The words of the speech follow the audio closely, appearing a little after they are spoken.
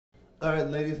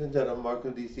Alright, ladies and gentlemen, Mark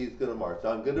from DC is gonna mark.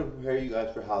 So I'm gonna prepare you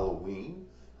guys for Halloween.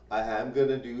 I am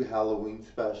gonna do Halloween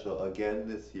special again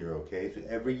this year, okay? So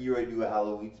every year I do a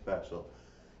Halloween special.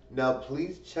 Now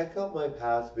please check out my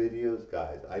past videos,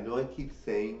 guys. I know I keep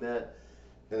saying that,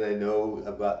 and I know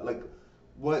about like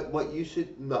what you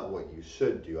should not what you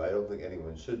should do. I don't think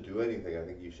anyone should do anything. I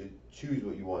think you should choose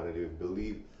what you want to do,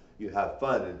 believe you have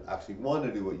fun, and actually want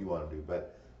to do what you want to do.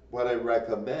 But what I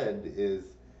recommend is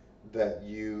that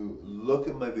you look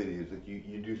at my videos, like you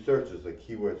do searches, like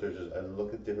keyword searches, and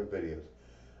look at different videos.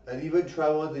 And even try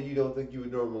ones that you don't think you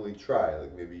would normally try.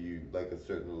 Like maybe you like a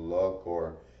certain look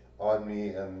or on me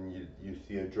and you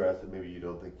see a dress that maybe you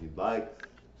don't think you'd like.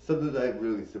 Something that I'm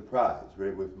really surprised,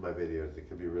 right, with my videos. It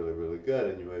could be really, really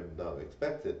good and you might not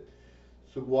expect it.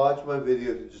 So watch my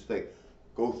videos and just like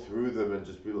go through them and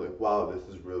just be like, wow, this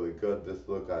is really good. This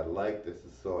look I like. This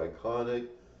is so iconic.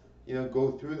 You know,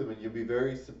 go through them and you'll be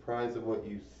very surprised at what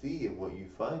you see and what you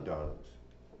find on them.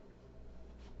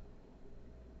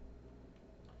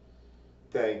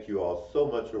 Thank you all so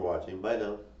much for watching. Bye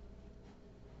now.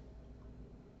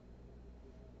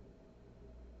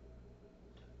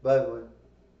 Bye everyone.